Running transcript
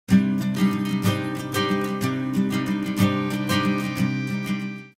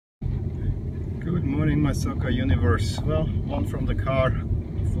my soccer universe? Well, one from the car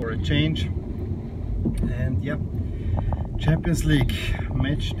for a change. And yeah, Champions League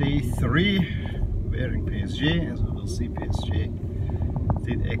match day 3, wearing PSG. As we will see, PSG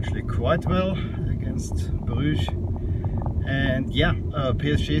did actually quite well against Bruges. And yeah,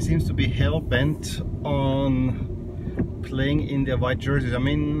 PSG seems to be hell-bent on playing in their white jerseys. I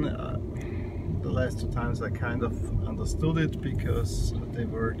mean, the last 2 times I kind of understood it because they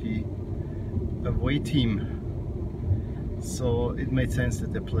were the away team, so it made sense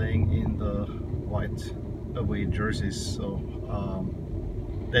that they're playing in the white away jerseys. So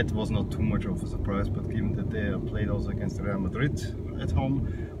that was not too much of a surprise, but given that they played also against Real Madrid at home,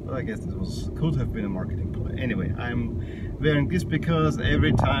 well, I guess it could have been a marketing play. Anyway, I'm wearing this because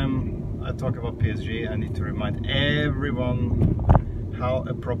every time I talk about PSG I need to remind everyone how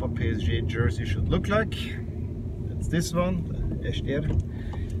a proper PSG jersey should look like. That's this one, the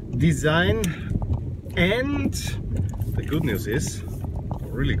HDR design. And the good news is,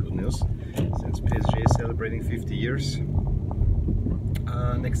 really good news, since PSG is celebrating 50 years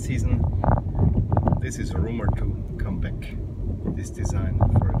next season, this is rumored to come back, this design,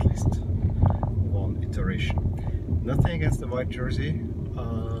 for at least one iteration. Nothing against the white jersey,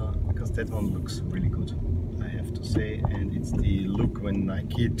 because that one looks really good, I have to say, and it's the look when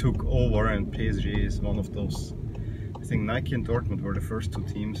Nike took over, and PSG is one of those. I think Nike and Dortmund were the first 2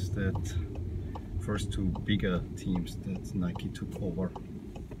 teams first 2 bigger teams that Nike took over.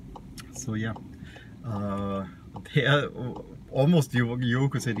 So yeah, they are almost, you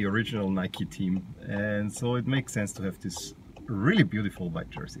could say, the original Nike team, and so it makes sense to have this really beautiful white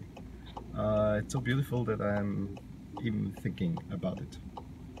jersey. It's so beautiful that I'm even thinking about it.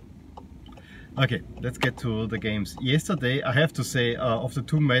 Okay, let's get to the games. Yesterday, I have to say, of the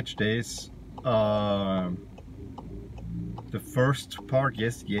 2 match days, the first part,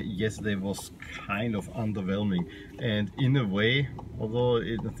 yesterday was kind of underwhelming, and in a way, although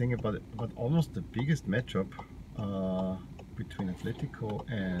the thing about it, but almost the biggest matchup between Atletico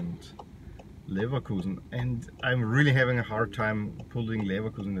and Leverkusen, and I'm really having a hard time pulling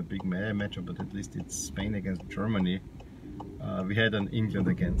Leverkusen in a big matchup, but at least it's Spain against Germany. We had an England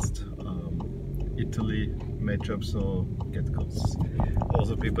against Italy matchup, so that could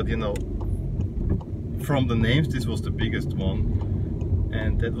also be, but you know, from the names, this was the biggest one,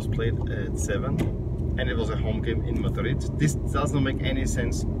 and that was played at 7, and it was a home game in Madrid. This does not make any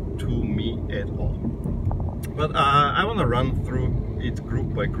sense to me at all. But I want to run through it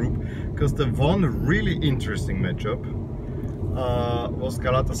group by group, because the one really interesting matchup was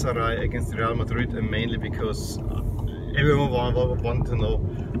Galatasaray against Real Madrid, and mainly because everyone wanted to know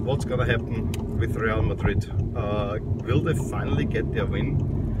what's gonna happen with Real Madrid. Will they finally get their win?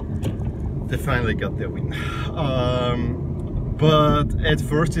 They finally got their win. But at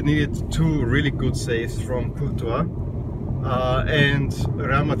first it needed 2 really good saves from Courtois. And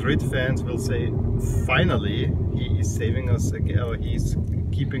Real Madrid fans will say, finally, he is saving us again, or he's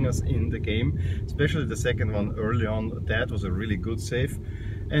keeping us in the game. Especially the second one early on, that was a really good save.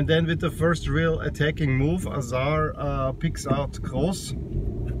 And then with the first real attacking move, Azar picks out Kroos.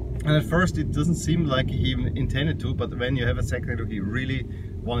 And at first it doesn't seem like he even intended to, but when you have a second look, he really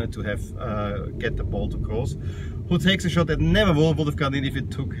wanted to have get the ball to Kroos, who takes a shot that never would have gone in if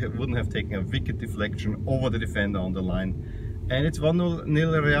it wouldn't have taken a wicked deflection over the defender on the line. And it's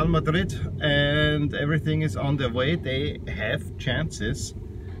 1-0 Real Madrid, and everything is on their way. They have chances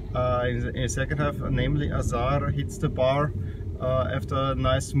in the second half, namely Azar hits the bar after a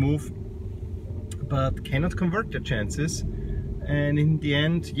nice move, but cannot convert their chances. And in the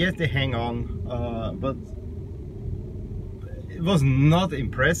end, yes, they hang on, but it was not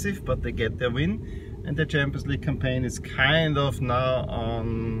impressive, but they get their win, and the Champions League campaign is kind of now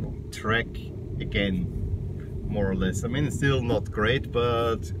on track again, more or less. I mean, it's still not great,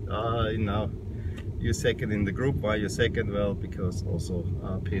 but you know, you're second in the group. Why you're second? Well, because also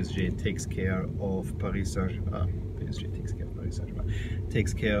PSG takes care of Paris Saint-Germain. PSG takes care of Paris Saint-Germain.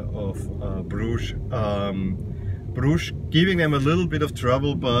 Takes care of Bruges. Bruges giving them a little bit of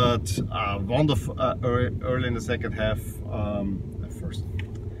trouble, but wonderful early in the second half. First,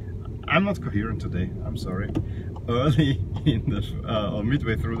 I'm not coherent today, I'm sorry. Early in the or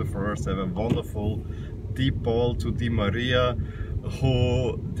midway through the first, I have a wonderful deep ball to Di Maria,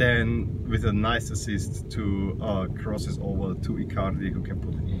 who then with a nice assist to crosses over to Icardi, who can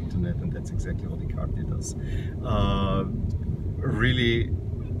put it into net, and that's exactly what Icardi does. Really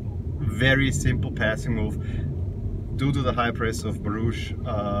very simple passing move. Due to the high press of Bruges,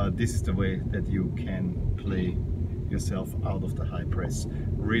 this is the way that you can play yourself out of the high press.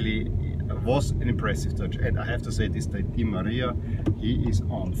 Really was an impressive touch, and I have to say this, that Di Maria, he is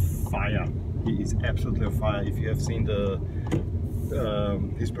on fire. He is absolutely on fire. If you have seen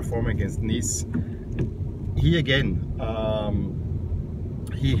his performance against Nice, he again,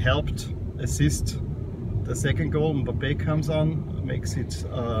 he helped assist the second goal. Mbappé comes on, makes it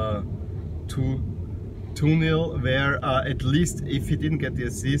 2-0, where at least if he didn't get the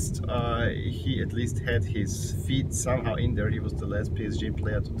assist, he at least had his feet somehow in there. He was the last PSG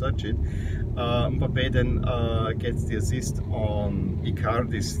player to touch it. Mbappé then gets the assist on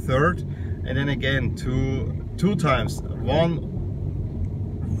Icardi's third, and then again two times, one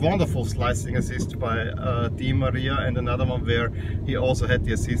wonderful slicing assist by Di Maria, and another one where he also had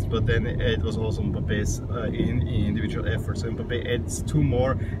the assist, but then it was also Mbappe's individual effort. So Mbappé adds two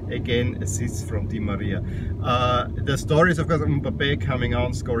more, again assists from Di Maria. The story is of course Mbappé coming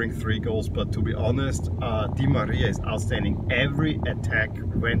on, scoring 3 goals, but to be honest, Di Maria is outstanding. Every attack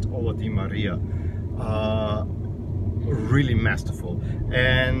went over Di Maria. Really masterful.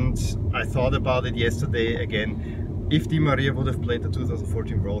 And I thought about it yesterday again. If Di Maria would have played the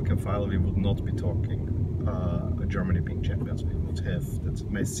 2014 World Cup final, we would not be talking Germany being champions. We would have that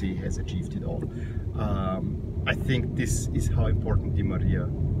Messi has achieved it all. I think this is how important Di Maria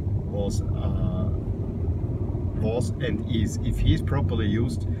was and is. If he is properly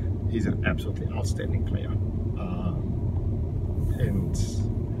used, he's an absolutely outstanding player. And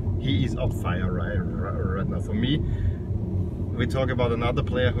he is on fire right now. For me, we talk about another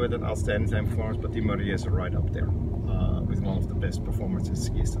player who had an outstanding time performance, but Di Maria is right up there with one of the best performances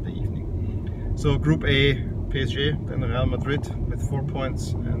yesterday evening. So Group A, PSG, then Real Madrid with 4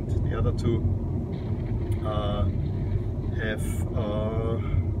 points, and the other two have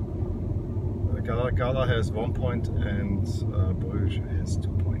Gala has 1 point and Bruges has 2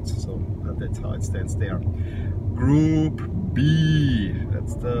 points. So that's how it stands there. Group B,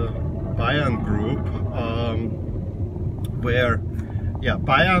 that's the Bayern group, where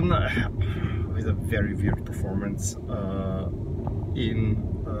Bayern with a very weird performance in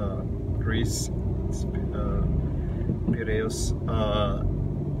Greece, Piraeus.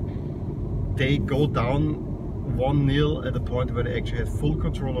 They go down 1-0 at the point where they actually had full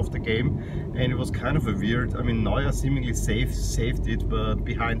control of the game, and it was kind of a weird, I mean, Neuer seemingly saved it, but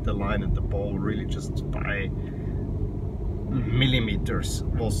behind the line, and the ball really just by millimeters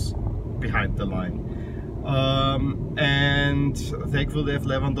was behind the line. And thankfully they have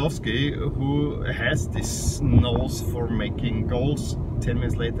Lewandowski, who has this nose for making goals. 10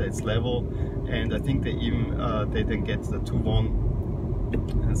 minutes later it's level, and I think they even they then get the 2-1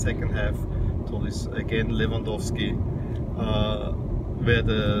 in the second half. Tolisso again, Lewandowski, where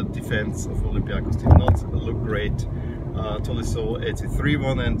the defense of Olympiacos did not look great. Tolisso adds it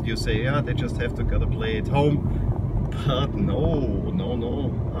 3-1, and you say, yeah, they just have to gotta play at home. But no.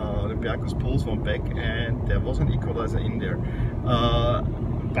 Olympiacos pulls one back, and there was an equalizer in there.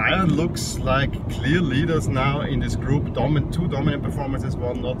 Bayern looks like clear leaders now in this group. Two dominant performances,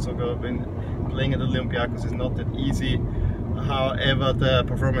 one not so good. When playing at Olympiacos is not that easy. However, the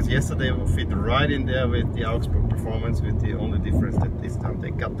performance yesterday will fit right in there with the Augsburg performance, with the only difference that this time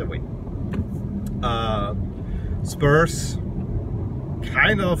they got the win. Spurs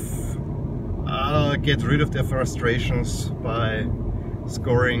kind of get rid of their frustrations by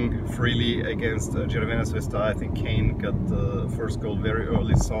scoring freely against Girona Svesda. I think Kane got the first goal very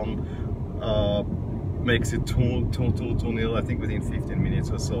early. Son makes it 2-0, I think within 15 minutes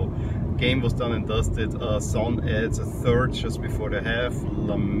or so. Game was done and dusted. Son adds a third just before the half.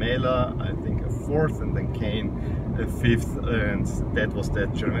 Lamela, I think, a fourth, and then Kane a fifth, and that was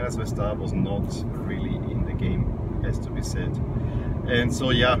that. Girona Svesda was not really in the game, has to be said. And so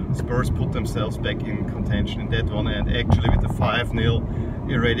yeah, Spurs put themselves back in contention in that one, and actually with the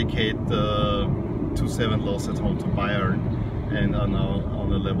 5-0 eradicate the 2-7 loss at home to Bayern, and are now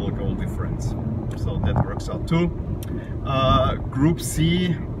on a level goal difference. So that works out too. Group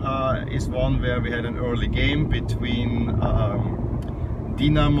C is one where we had an early game between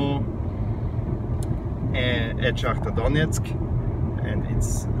Dinamo and Shakhtar Donetsk, and it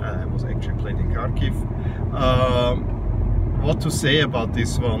was actually played in Kharkiv. What to say about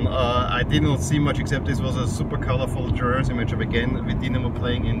this one? I did not see much, except this was a super colorful jersey matchup again, with Dinamo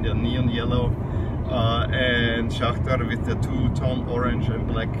playing in their neon yellow and Shakhtar with the two-tone orange and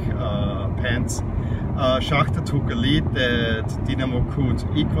black pants. Shakhtar took a lead that Dinamo could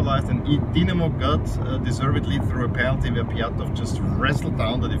equalize, and Dinamo got a deserved lead through a penalty where Piatov just wrestled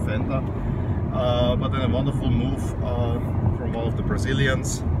down the defender. But then a wonderful move from one of the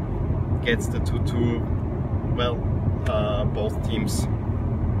Brazilians gets the 2-2. Well, both teams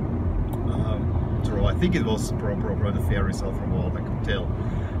draw. I think it was probably a fair result from what I could tell.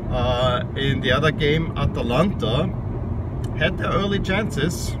 In the other game, Atalanta had their early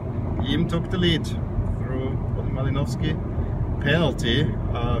chances. Raheem took the lead through Malinovsky penalty.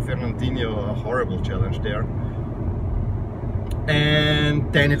 Fernandinho, a horrible challenge there.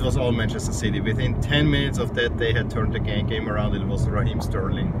 And then it was all Manchester City. Within 10 minutes of that, they had turned the game around. It was Raheem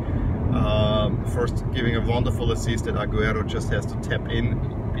Sterling first giving a wonderful assist that Aguero just has to tap in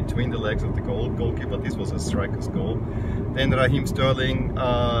between the legs of the goalkeeper. This was a striker's goal. Then Raheem Sterling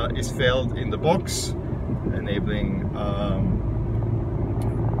is fouled in the box, enabling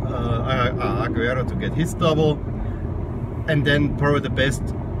Aguero to get his double. And then probably the best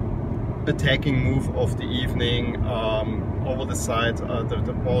attacking move of the evening, over the side,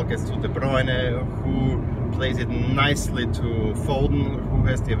 the ball gets to De Bruyne, who plays it nicely to Foden, who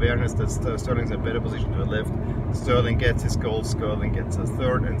has the awareness that Sterling's in a better position to the left. Sterling gets his goal, Sterling gets a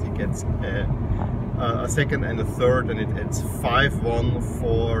third, and he gets a second and a third, and it's 5-1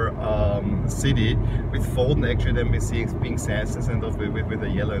 for City, with Foden actually then being sent off with a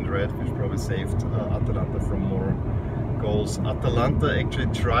yellow and red, which probably saved Atalanta from more goals. Atalanta actually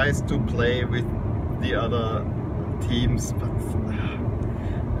tries to play with the other teams, but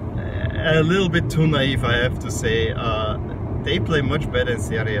a little bit too naive, I have to say. They play much better in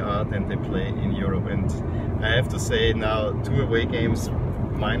Serie A than they play in Europe, and I have to say now 2 away games,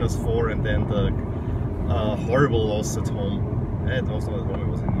 -4, and then the horrible loss at home. It was not at home, it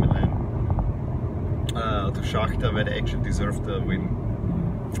was in Milan, to Shakhtar, where they actually deserved the win.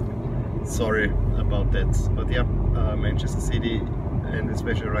 Sorry about that, but yeah, Manchester City and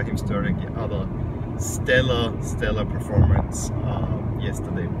especially Raheem Sterling, the other stellar performance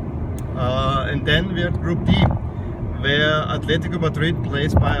yesterday. And then we had Group D, where Atletico Madrid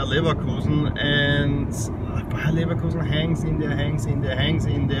plays Bayer Leverkusen, and Bayer Leverkusen hangs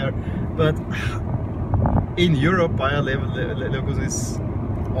in there, but in Europe Bayer Leverkusen is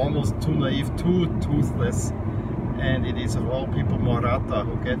almost too naive, too toothless. And it is of all people Morata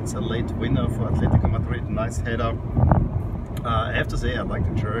who gets a late winner for Atletico Madrid. Nice header. I have to say I like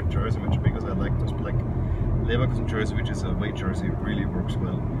the jersey much because I like those black Leverkusen jersey, which is a away jersey. It really works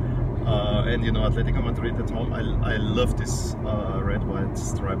well. And you know, Atletico Madrid at home, I love this red-white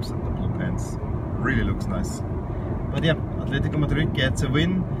stripes and the blue pants. Really looks nice. But yeah, Atletico Madrid gets a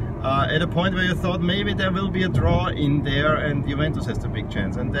win. At a point where you thought maybe there will be a draw in there and Juventus has the big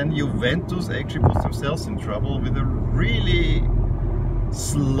chance, and then Juventus actually puts themselves in trouble with a really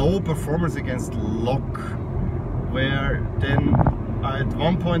slow performance against Lok, where then at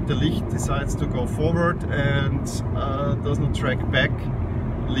one point the Ligt decides to go forward and does not track back,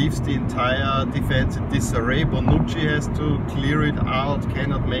 leaves the entire defense in disarray. Bonucci has to clear it out,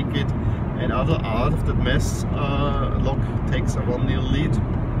 cannot make it, and out of that mess Lok takes a 1-0 lead.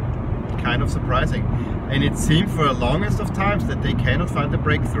 Kind of surprising, and it seemed for the longest of times that they cannot find the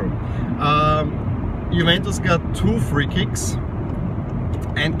breakthrough. Juventus got 2 free kicks,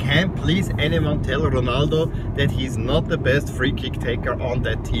 and can please anyone tell Ronaldo that he's not the best free kick taker on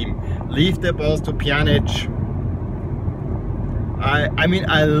that team? Leave the balls to Pjanic. I mean,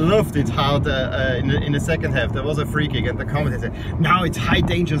 I loved it how in the second half there was a free kick and the commentator said, now it's high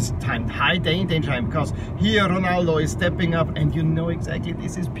danger time, because here Ronaldo is stepping up, and you know exactly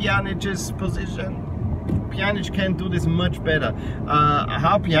this is Pjanic's position. Pjanic can do this much better.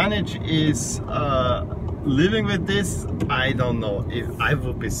 How Pjanic is living with this, I don't know. I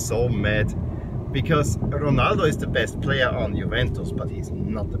would be so mad, because Ronaldo is the best player on Juventus, but he's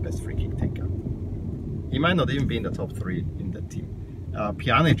not the best free kick taker. He might not even be in the top 3 in that team.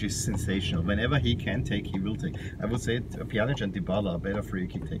 Pjanic is sensational. Whenever he can take, he will take. I would say Pjanic and Dybala are better free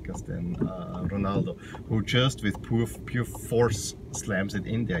kick takers than Ronaldo, who just with pure force slams it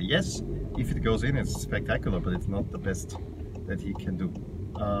in there. Yes, if it goes in, it's spectacular, but it's not the best that he can do.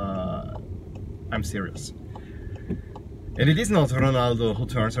 I'm serious. And it is not Ronaldo who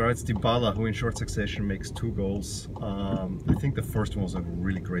turns around, it's Dybala who in short succession makes 2 goals. I think the first one was a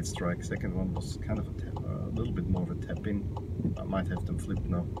really great strike, second one was kind of a little bit more of a tap-in. I might have them flipped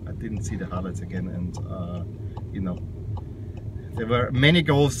now. I didn't see the highlights again, and you know, there were many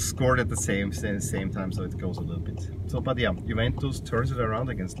goals scored at the same time, so it goes a little bit. So, but yeah, Juventus turns it around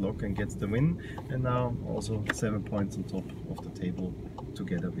against Lok and gets the win, and now also 7 points on top of the table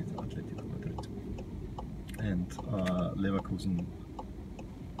together with Atletico Madrid. And Leverkusen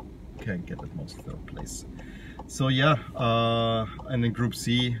can get at most 3rd place. So yeah, and in Group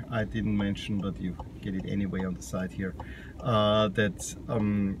C, I didn't mention, but you get it anyway on the side here, that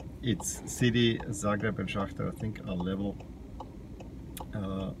it's City, Zagreb and Shakhtar, I think, are level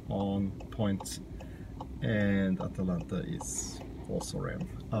on points, and Atalanta is also ran.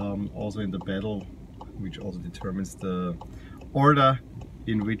 Also in the battle, which also determines the order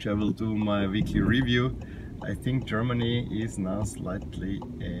in which I will do my weekly review, I think Germany is now slightly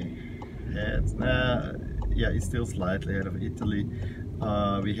ahead. Yeah, it's still slightly ahead of Italy.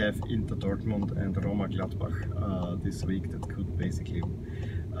 We have Inter Dortmund and Roma Gladbach this week that could basically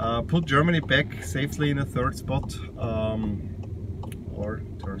put Germany back safely in a third spot, or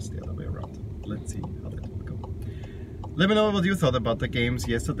turns the other way around. Let's see how that will go. Let me know what you thought about the games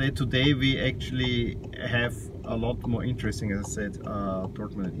yesterday. Today we actually have a lot more interesting. As I said,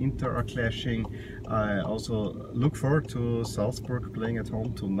 Dortmund and Inter are clashing. I also look forward to Salzburg playing at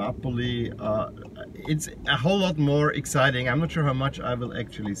home to Napoli. It's a whole lot more exciting. I'm not sure how much I will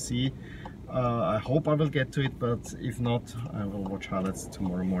actually see. I hope I will get to it, but if not, I will watch highlights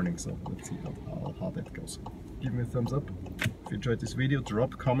tomorrow morning. So let's see how that goes. Give me a thumbs up if you enjoyed this video.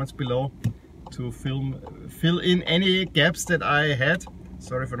 Drop comments below to fill in any gaps that I had.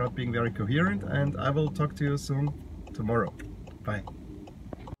 Sorry for not being very coherent, and I will talk to you soon tomorrow. Bye.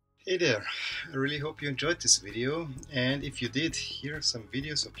 Hey there, I really hope you enjoyed this video, and if you did, here are some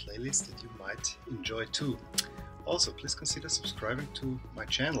videos or playlists that you might enjoy too. Also, please consider subscribing to my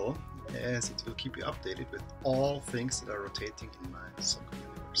channel, as it will keep you updated with all things that are rotating in my soccer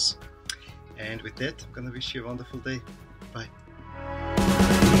universe. And with that, I'm gonna wish you a wonderful day. Bye.